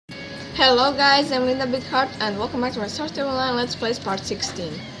Hello guys, I'm Linda Big Heart and welcome back to my Star Stable Online Let's Play part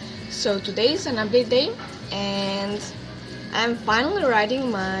 16. So today is an update day and I'm finally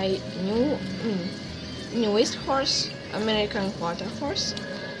riding my newest horse, American quarter horse.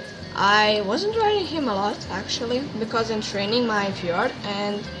 I wasn't riding him a lot actually because I'm training my fjord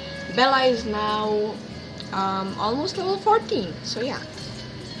and Bella is now almost level 14, so yeah.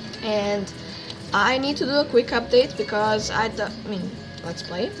 And I need to do a quick update because let's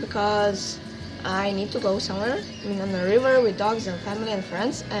play, because I need to go somewhere, on the river with dogs and family and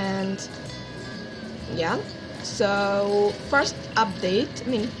friends, and yeah. So first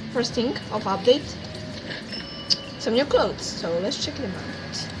thing of update, some new clothes, so let's check them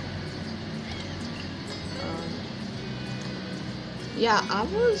out. Yeah, I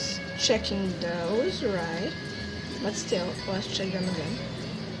was checking those, right, but still, let's check them again.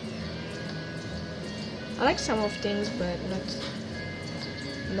 I like some of things, but not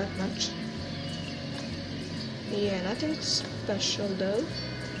much. Yeah, nothing special though,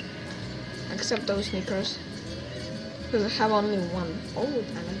 except those sneakers, because I have only one. Oh,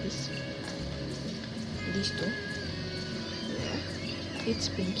 I like this. These two. Yeah, it's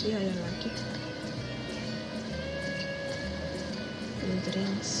pinky. I don't like it. The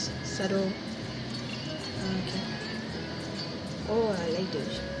rings, saddle. Okay. Oh, I like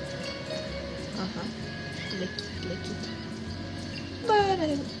those. Like it. But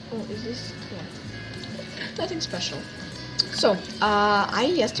oh, is this? Yeah, nothing special. So I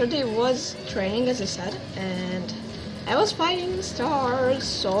yesterday was training, as I said, and I was fighting stars.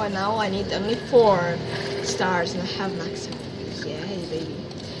 So now I need only 4 stars, and I have maximum. Yay, baby!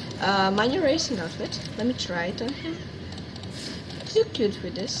 My new racing outfit. Let me try it on him. He's so cute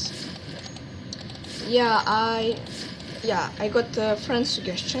with this. Yeah, I got a friend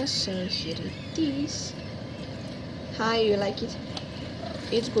suggestion, so here it is. Hi, you like it?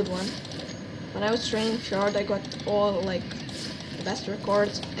 It's a good one. When I was training fjord, I got all like the best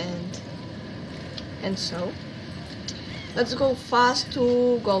records, and so let's go fast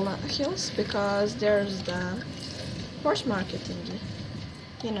to Golden Hills because there's the horse market thingy,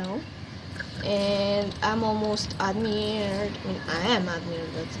 and I'm almost admired. I am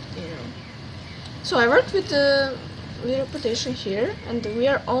admired, but So I worked with the reputation here, and we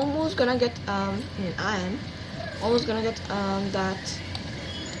are almost gonna get I am almost gonna get that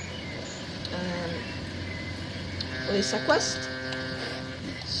Lisa quest.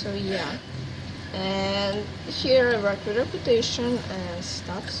 So yeah, and here I work with reputation and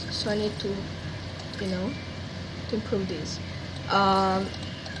stuff, so I need to to improve these.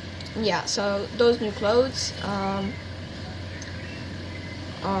 Yeah, so those new clothes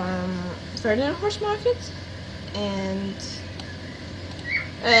Ferdinand Horse Market,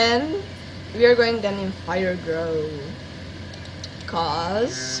 and we are going then in Fire Grove,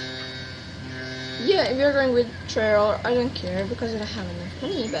 cause yeah, we are going with trail. I don't care because I don't have enough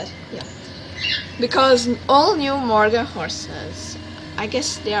money, but yeah, because all new Morgan horses. I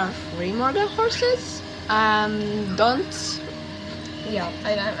guess they are free Morgan horses. I'm not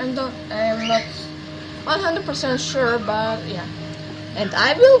 100% sure, but yeah. And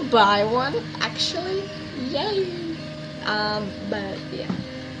I will buy one actually. Yay! But yeah,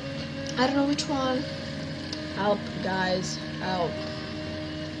 I don't know which one. Help, guys, help.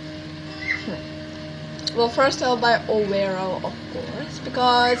 Well, first I'll buy Overo, of course,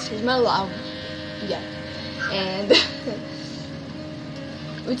 because he's my love. Yeah, and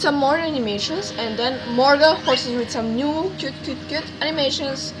with some more animations, and then Morgan horses with some new cute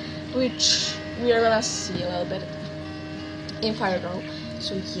animations, which we are gonna see a little bit in Fire Grove.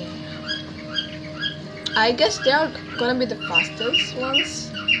 So yeah, I guess they are gonna be the fastest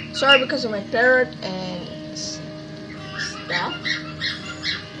ones. Sorry because of my parrot and stuff.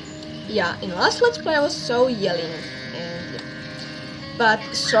 Yeah, in last Let's Play I was so yelling, and yeah. But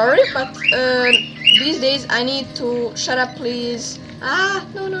sorry, but these days I need to shut up, please.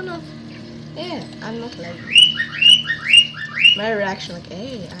 No. Yeah, I'm not lagging. My reaction like,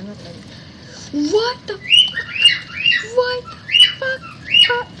 hey, I'm not lagging. What the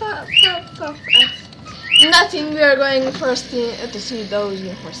fuck? Nothing, we are going first to see those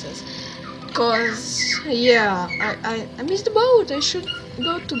new horses. Cause yeah, I missed the boat. I should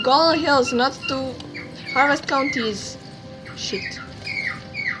go to Golden Hills, not to Harvest Counties. Shit.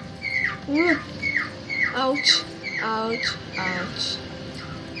 Ouch.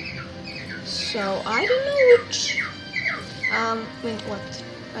 So I don't know which what?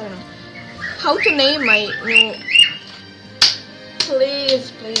 I don't know how to name my new.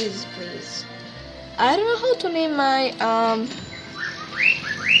 Please. I don't know how to name my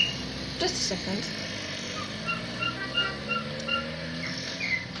just a second.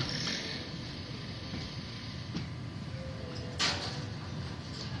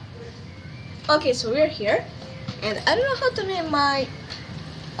 Okay, so we're here, and I don't know how to name my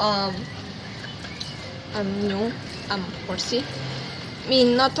new horsey. I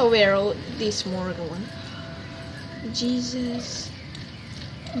mean, not Overo, this Morgan one. Jesus.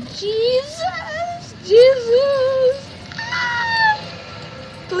 Ah!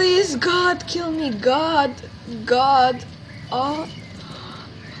 Please, God, kill me, God. Oh,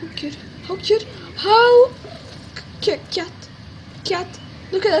 how cute, how cat.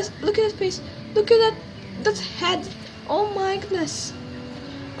 Look at that, look at that face, look at that head. Oh my goodness,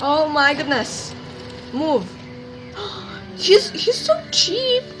 move. He's so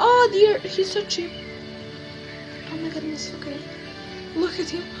cheap. Oh dear, he's so cheap. Oh my goodness, look at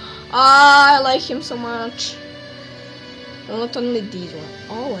him. I like him so much. And not only these ones.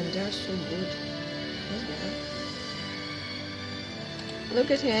 Oh, and they're so good. Look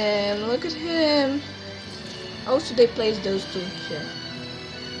at him. Oh, so they placed those two here.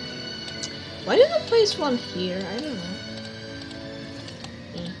 Why did they place one here? I don't know.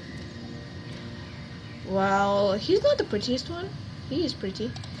 Well, he's not the prettiest one. He is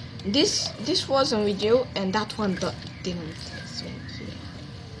pretty. This was on video, and that one didn't swing here.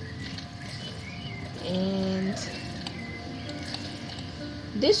 And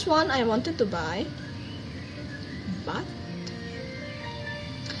this one I wanted to buy, but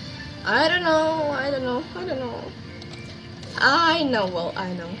I don't know. I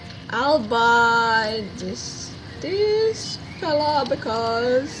know. I'll buy this fella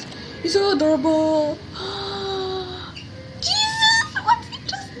because he's so adorable. Jesus, what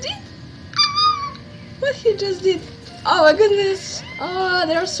he just did. Oh my goodness. Oh,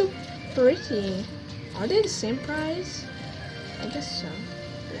 they're so pretty. Are they the same price? I guess so.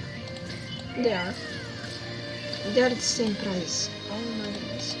 Yeah, they are. They are the same price. Oh my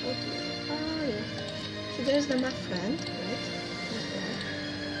goodness. Oh yeah. So there's my friend, right?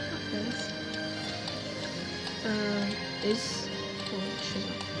 My friends. Is she's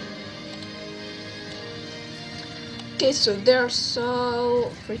not. Okay, so they're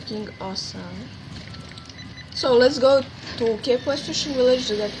so freaking awesome. So let's go to Cape West Fishing Village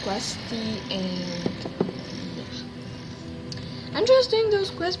to get questy, and I'm just doing those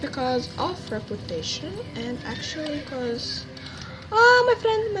quests because of reputation, and actually because my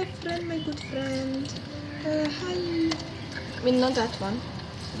good friend. Hi. I mean, not that one.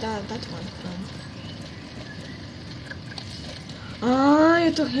 That one friend. Ah,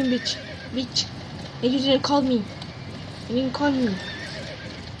 you told him, bitch. And you didn't call me.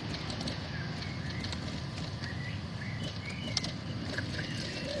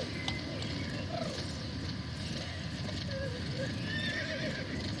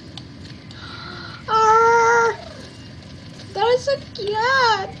 That is a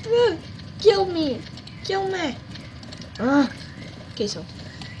cat. Kill me. Okay, so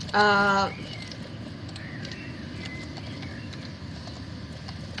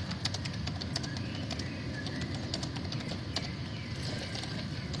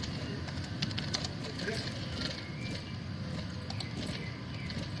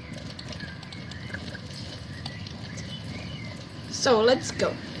let's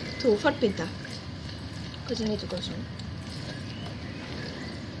go to Fort Pinta because I need to go soon.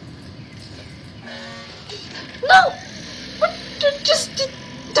 No! What you just did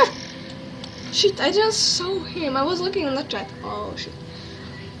that? Shit, I just saw him. I was looking in the chat. Oh shit.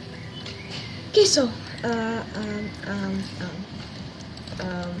 Okay, so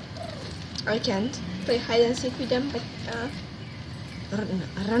I can't play hide and seek with them, but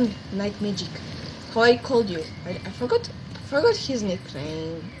run night magic. How I called you? I forgot his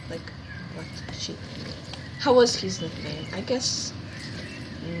nickname. Like what? Shit. How was his nickname? I guess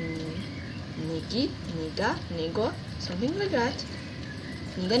Niggy, Niga, Nigo, something like that.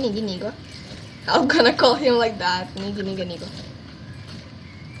 Nigo. I'm gonna call him like that. Nigo.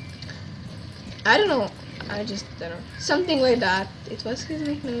 I don't know. I just don't know. Something like that. It was his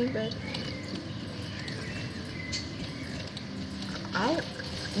nickname, but I'll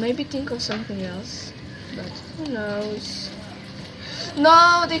maybe think of something else. But who knows?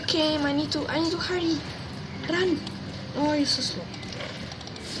 No, they came. I need to hurry. Run. Oh, you're so slow.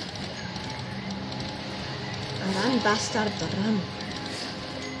 Run, bastard, run.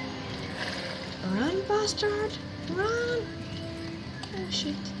 Run, bastard, run. Oh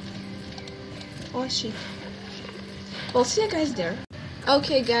shit. Well, see you guys there.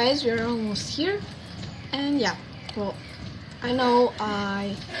 Okay guys, we're almost here. And yeah, well, I know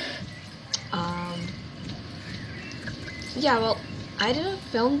yeah, well, I didn't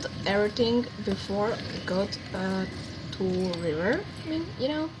film everything before I got to river, I mean, you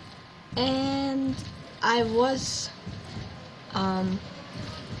know, and I was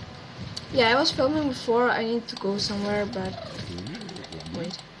Yeah, I was filming before. I need to go somewhere, but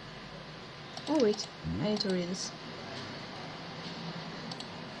wait. Oh wait, I need to read this.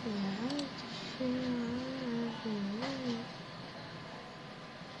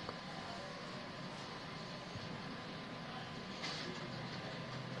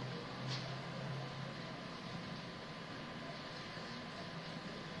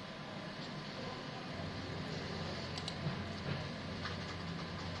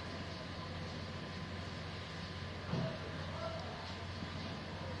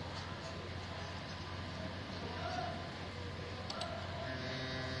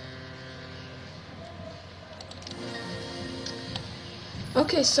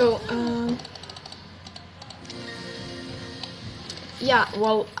 Okay, so yeah,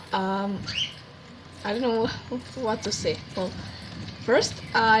 well, I don't know what to say. Well, first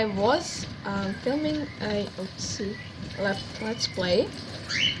I was filming a let's play,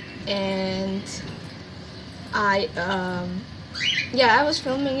 and I was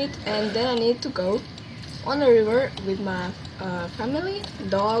filming it, and then I need to go on a river with my family,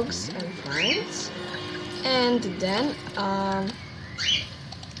 dogs, and friends, and then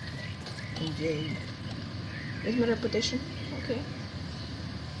yay. Is my reputation okay?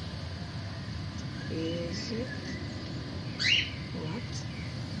 Is it? What?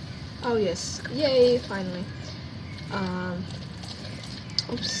 Oh yes, yay! Finally.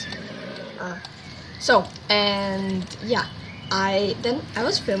 Oops. So, and yeah, I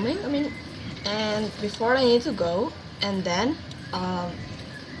was filming. I mean, and before I need to go, and then I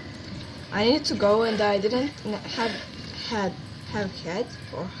needed to go, and I didn't had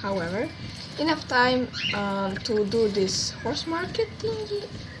or however enough time to do this horse market thingy,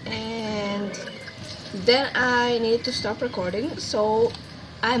 and then I need to stop recording. So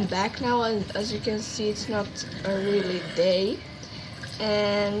I'm back now, and as you can see, it's not a really day,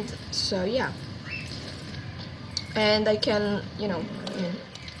 and so yeah, and I can, you know,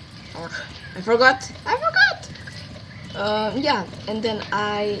 oh, I forgot. Yeah, and then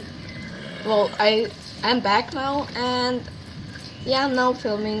I'm back now, and yeah, I'm now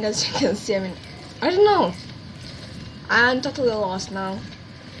filming, as you can see. I mean, I don't know. I'm totally lost now.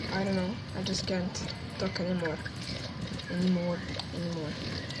 I don't know. I just can't talk anymore.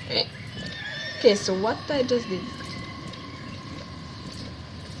 Okay, so what I just did.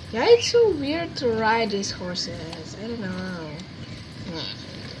 Yeah, it's so weird to ride these horses. I don't know.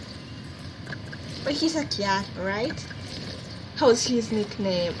 But he's a cat, right? How's his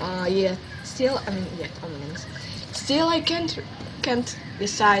nickname? Yeah. Still, I mean, yeah, omnings. Still, I can't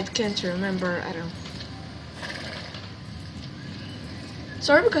decide, can't remember. I don't know.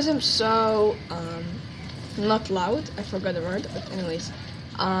 Sorry because I'm so not loud. I forgot the word, but anyways,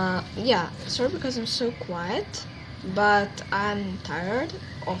 yeah. Sorry because I'm so quiet, but I'm tired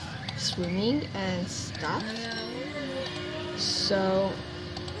of swimming and stuff. So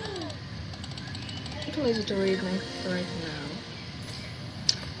I'm too lazy to read my right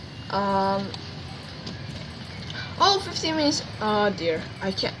now. Oh, 15 minutes. Oh dear,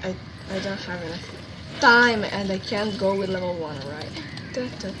 I can't. I don't have enough time, and I can't go with level 1, right?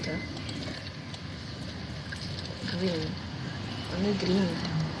 Green. Only green.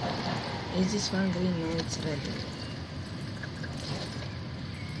 Is this one green? No, it's red.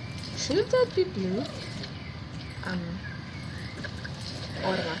 Should that be blue?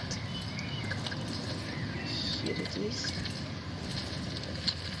 Or what? Here it is.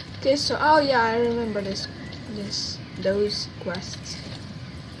 Okay, so oh yeah, I remember those quests.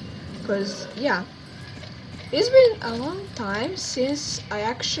 Because yeah, it's been a long time since I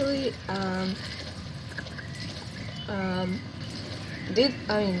actually did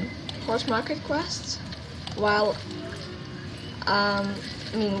horse market quests, while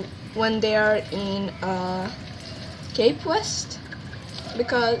when they are in Cape West,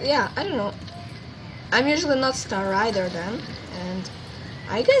 because yeah, I don't know, I'm usually not Star Rider then, and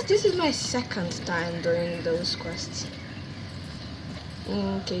I guess this is my second time doing those quests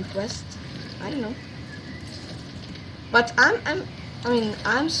in Cape West. I don't know. But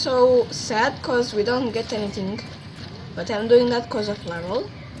I'm so sad because we don't get anything. But I'm doing that because of level.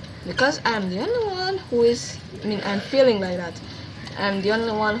 Because I'm the only one who is, I'm feeling like that. I'm the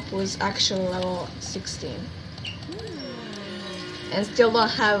only one who is actually level 16. And still don't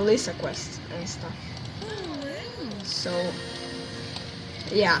have Lisa quests and stuff. So,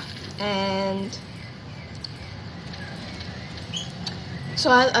 yeah. And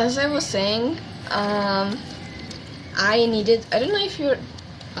so as I was saying, I don't know if you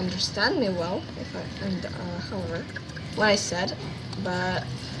understand me well, however, what I said, but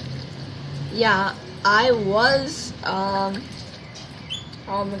yeah, I was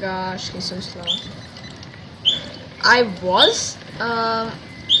Oh my gosh, he's so slow. I was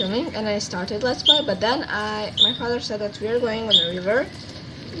filming and I started Let's Play, but then my father said that we are going on a river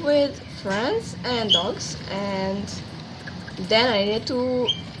with friends and dogs, and then I needed to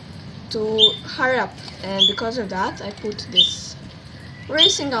hurry up, and because of that I put this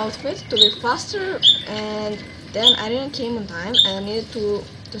racing outfit to be faster, and then I didn't came on time and I needed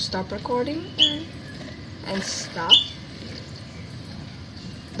to stop recording and stuff.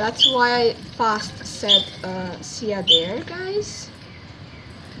 That's why I fast said see ya there, guys.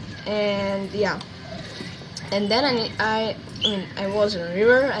 And yeah, and then I mean I was in a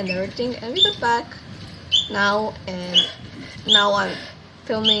river and everything, and we got back now, and now I'm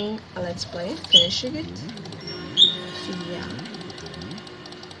filming a Let's Play, finishing it. So yeah.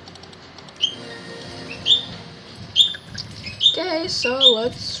 Okay, so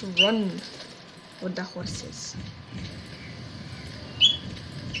let's run with the horses.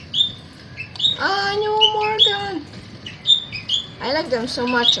 Ah, new Morgan! I like them so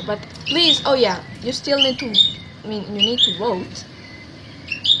much, but please, oh yeah, you still need to, I mean, you need to vote.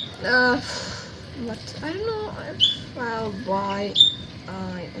 But I don't know if I'll buy,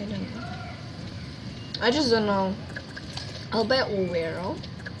 I don't know. I just don't know. I'll buy Overo,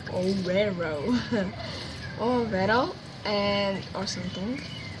 Overo, and, or something,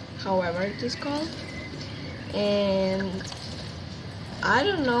 however it is called. And I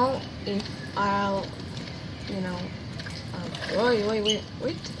don't know if I'll, you know,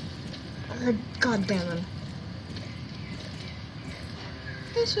 wait. Oh, God damn it.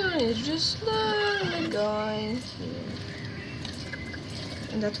 This one is just slowly going here.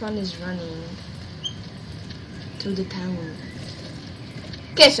 And that one is running through the town.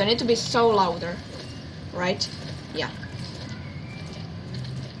 Okay, so I need to be so louder, right? Yeah.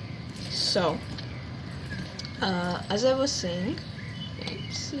 So, as I was saying,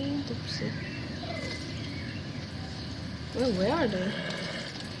 oopsie. Well, where are they?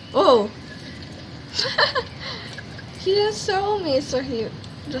 Oh! He didn't saw me, so he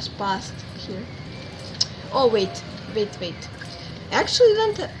just passed here. Oh, wait. I actually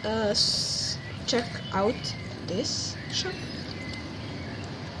didn't check out this shop.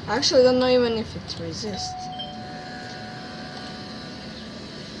 I actually don't know even if it resists.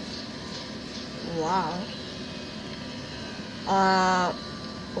 Wow.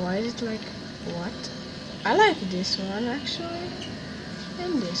 Why is it like, what? I like this one actually,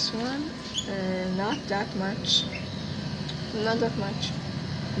 and this one, not that much.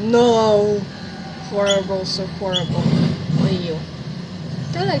 No! Horrible, so horrible. What are you?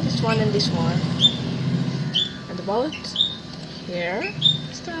 I like this one and this one. And about hair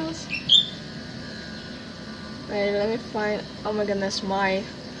styles. Wait, let me find, oh my goodness, my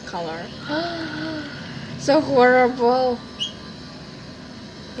color. So horrible.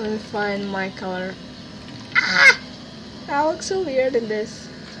 Let me find my color. Ah! I look so weird in this.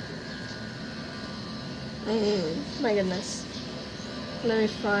 My goodness. Let me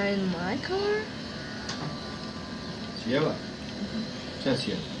find my color. Съела? Сейчас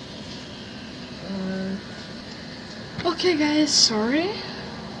съем. Okay guys, sorry.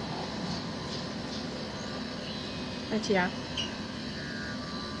 But yeah.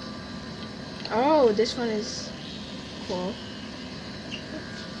 Oh, this one is cool.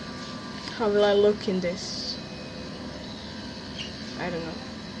 How will I look in this? I don't know.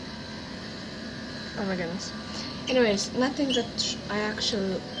 Oh my goodness. Anyways, nothing that I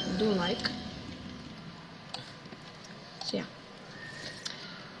actually do like. So yeah.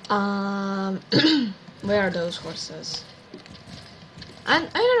 Where are those horses? And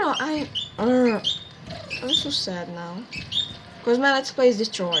I don't know. I'm so sad now because my Let's Play is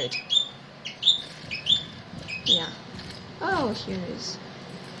destroyed. Yeah. Oh, here it is.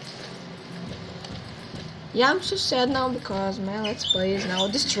 Yeah, I'm so sad now because my Let's Play is now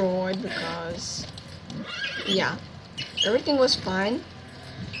destroyed because, yeah, everything was fine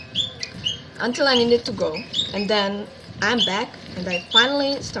until I needed to go, and then I'm back and I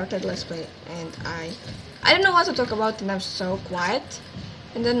finally started Let's Play, and I don't know what to talk about and I'm so quiet,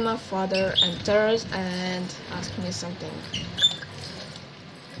 and then my father enters and asked me something.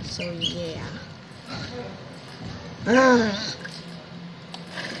 So yeah.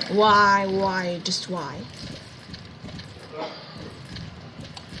 Why, just why?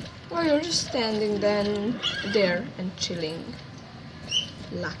 Well, you're just standing there and chilling.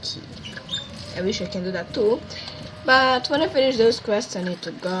 Lucky. I wish I can do that too. But when I finish those quests, I need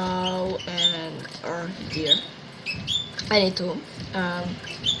to go and, or here, I need to,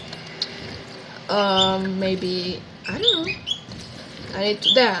 maybe, I don't know. I need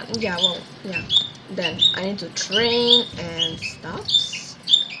to, then I need to train and stuff.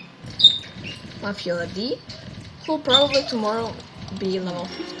 One Fiora D, who'll probably tomorrow be level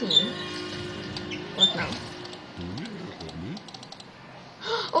 15. What now?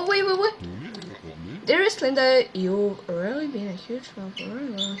 Oh wait. Dearest Linda, you've really been a huge fan for very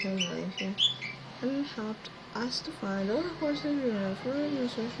long time and helped us to find all the horses we have for night.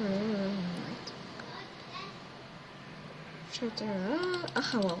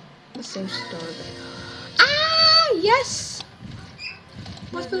 Well, the same story. Ah, yes!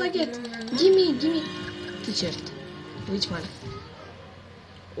 What will I get? Gimme t-shirt. Which one?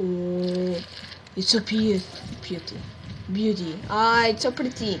 Oh, it's so beauty. Ah, it's so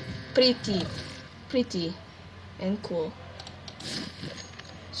pretty and cool.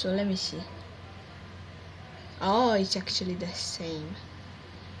 So let me see. Oh, it's actually the same.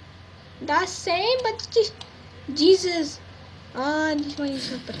 But Jesus. Ah, this one is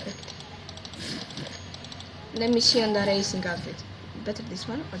so perfect. Let me see on the racing outfit. Better this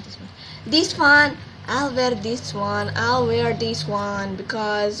one or this one? This one. I'll wear this one. I'll wear this one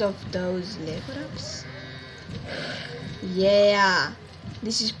because of those level ups. Yeah.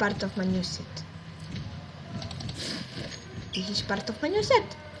 This is part of my new set. It is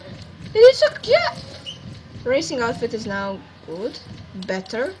so cute. Racing outfit is now good.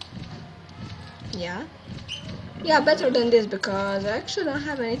 Better. Yeah, better than this because I actually don't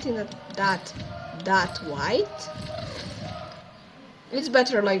have anything that white. It's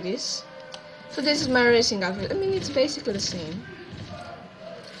better like this. So this is my racing outfit. I mean, it's basically the same.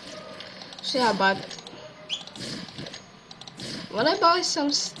 So yeah, but when I buy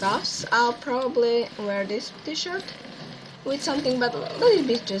some stuffs, I'll probably wear this t-shirt with something, but let it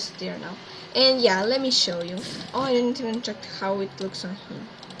be just there now. And yeah, let me show you. Oh, I didn't even check how it looks on him.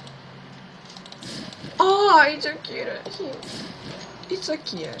 Oh, it's so cute. It's so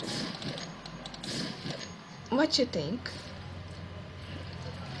cute. What you think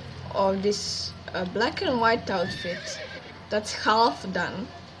of this black and white outfit that's half done?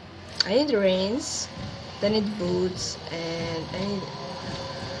 I need reins, then I need boots, and I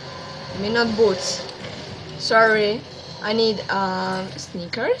mean not boots. Sorry, I need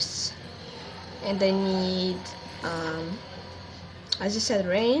sneakers, and I need as I said,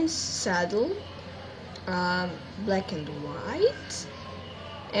 reins, saddle, black and white,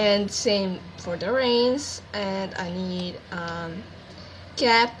 and same for the reins. And I need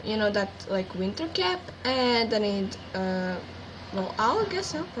cap, you know, that like winter cap, and I need well, I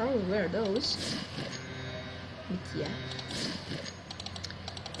guess I'll probably wear those, but yeah.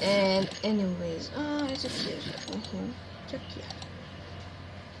 And anyways, oh, it's so cute on him, so cute.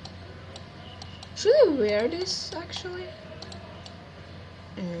 Should I wear this actually?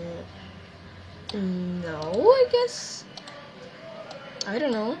 No, I guess. I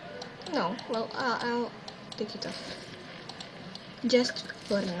don't know. No, well, I'll take it off. Just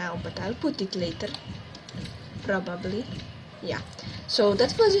for now, but I'll put it later. Probably. Yeah. So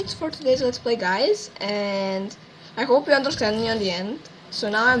that was it for today's Let's Play, guys. And I hope you understand me on the end. So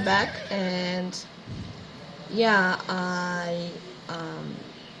now I'm back, and yeah, I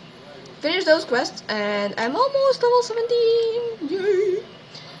finished those quests, and I'm almost level 17. Yay!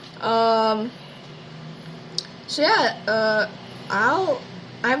 So yeah, I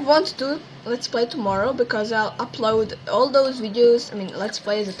want to do Let's Play tomorrow because I'll upload all those videos. I mean, Let's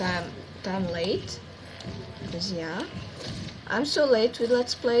Play is a time late, because yeah, I'm so late with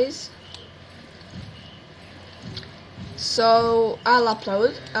Let's Plays. So I'll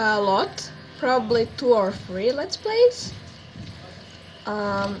upload a lot, probably 2 or 3 Let's Plays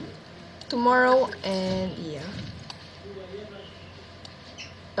tomorrow, and yeah.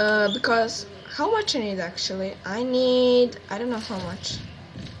 Because how much I need actually? I don't know how much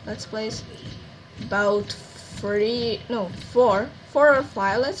Let's Plays. About 4 or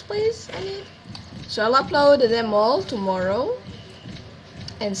 5 Let's Plays I need. So I'll upload them all tomorrow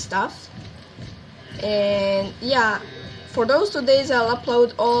and stuff. And yeah, for those 2 days I'll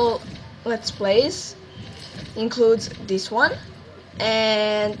upload all Let's Plays, includes this one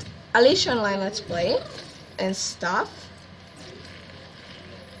and Alicia Online Let's Play and stuff.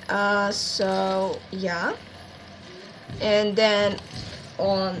 So yeah, and then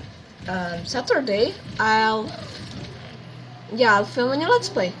on Saturday I'll film a new Let's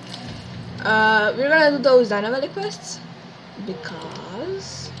Play. We're gonna do those Dino Valley quests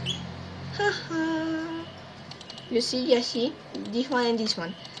because haha, you see, this one and this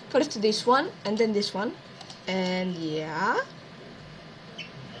one. First this one and then this one, and yeah.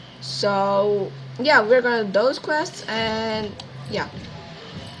 So yeah, we're gonna do those quests, and yeah.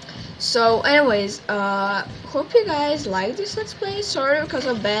 So anyways, hope you guys like this Let's Play. Sorry because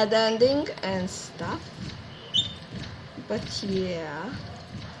of bad ending and stuff, but yeah.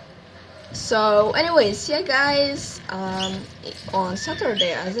 So anyways, yeah guys, on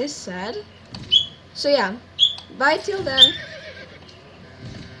Saturday as I said. So yeah, bye till then.